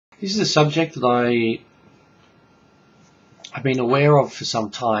This is a subject that I've been aware of for some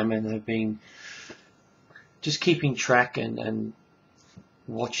time and have been just keeping track and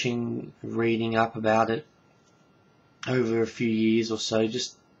watching, reading up about it over a few years or so,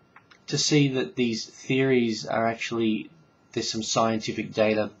 just to see that these theories are actually, there's some scientific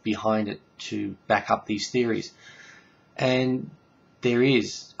data behind it to back up these theories. And there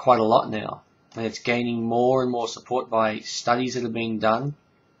is quite a lot now, and it's gaining more and more support by studies that are being done.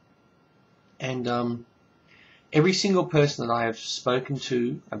 And every single person that I have spoken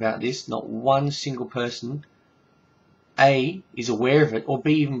to about this, not one single person, A, is aware of it, or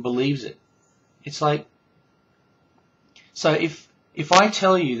B, even believes it. It's like, so if I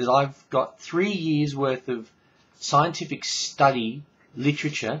tell you that I've got 3 years worth of scientific study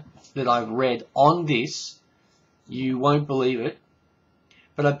literature that I've read on this, you won't believe it.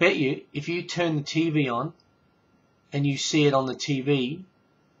 But I bet you, if you turn the TV on and you see it on the TV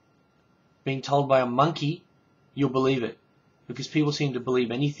being told by a monkey, you'll believe it, because people seem to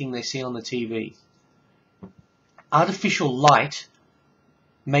believe anything they see on the TV. Artificial light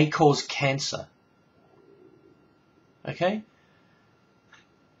may cause cancer. Okay?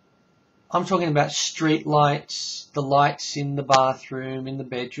 I'm talking about street lights, the lights in the bathroom, in the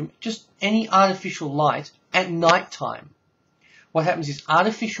bedroom, just any artificial light at night time. What happens is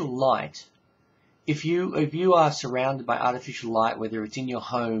artificial light, if you are surrounded by artificial light, whether it's in your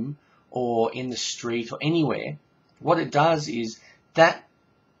home or in the street or anywhere, what it does is that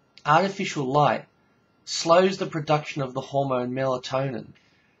artificial light slows the production of the hormone melatonin.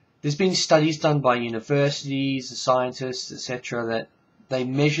 There's been studies done by universities, scientists, etc., that they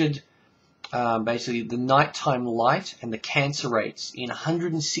measured basically the nighttime light and the cancer rates in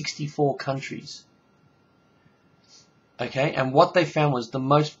 164 countries. Okay, and what they found was the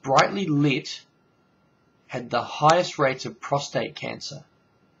most brightly lit had the highest rates of prostate cancer,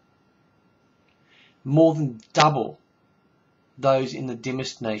 more than double those in the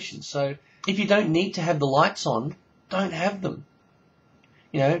dimmest nations. So if you don't need to have the lights on, don't have them.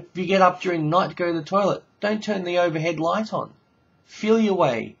 You know, if you get up during the night to go to the toilet, don't turn the overhead light on. Feel your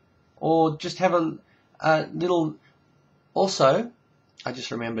way, or just have a little. Also, I just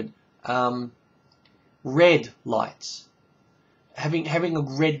remembered, red lights. Having a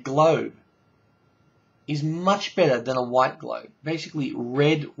red globe is much better than a white globe. Basically,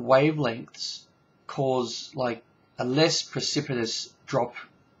 red wavelengths cause like a less precipitous drop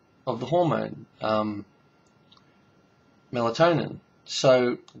of the hormone melatonin.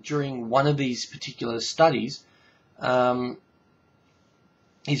 So during one of these particular studies,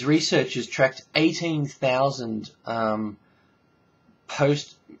 his researchers tracked 18,000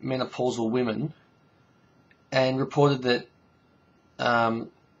 post-menopausal women and reported that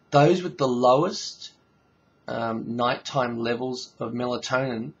those with the lowest nighttime levels of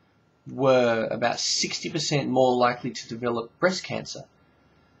melatonin were about 60% more likely to develop breast cancer.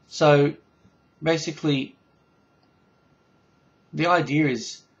 So basically, the idea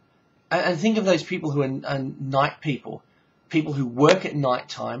is, and think of those people who are night people who work at night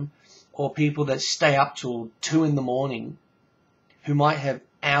time, or people that stay up till 2 in the morning, who might have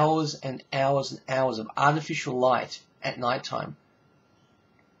hours and hours and hours of artificial light at night time.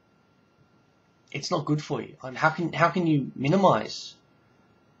 It's not good for you. How can you minimize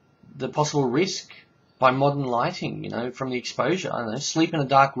the possible risk by modern lighting, you know, from the exposure? I don't know, sleep in a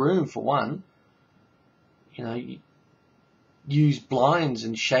dark room for one. You know, use blinds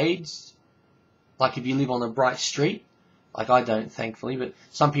and shades, like if you live on a bright street. Like I don't, thankfully, but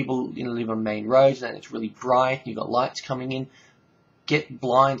some people, you know, live on main roads and it's really bright and you've got lights coming in. Get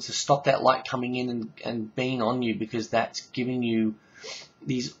blinds to stop that light coming in and being on you, because that's giving you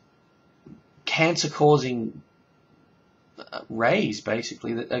these cancer-causing rays,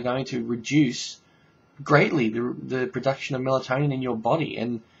 basically, that are going to reduce greatly the production of melatonin in your body.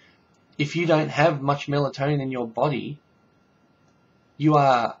 And if you don't have much melatonin in your body, you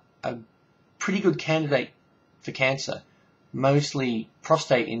are a pretty good candidate for cancer. Mostly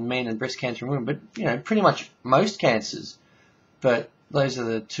prostate in men and breast cancer in women, but you know, pretty much most cancers. But those are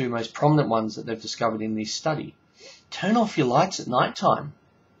the two most prominent ones that they've discovered in this study. Turn off your lights at night time.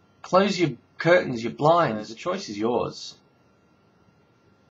 Close your curtains, your blinds. The choice is yours.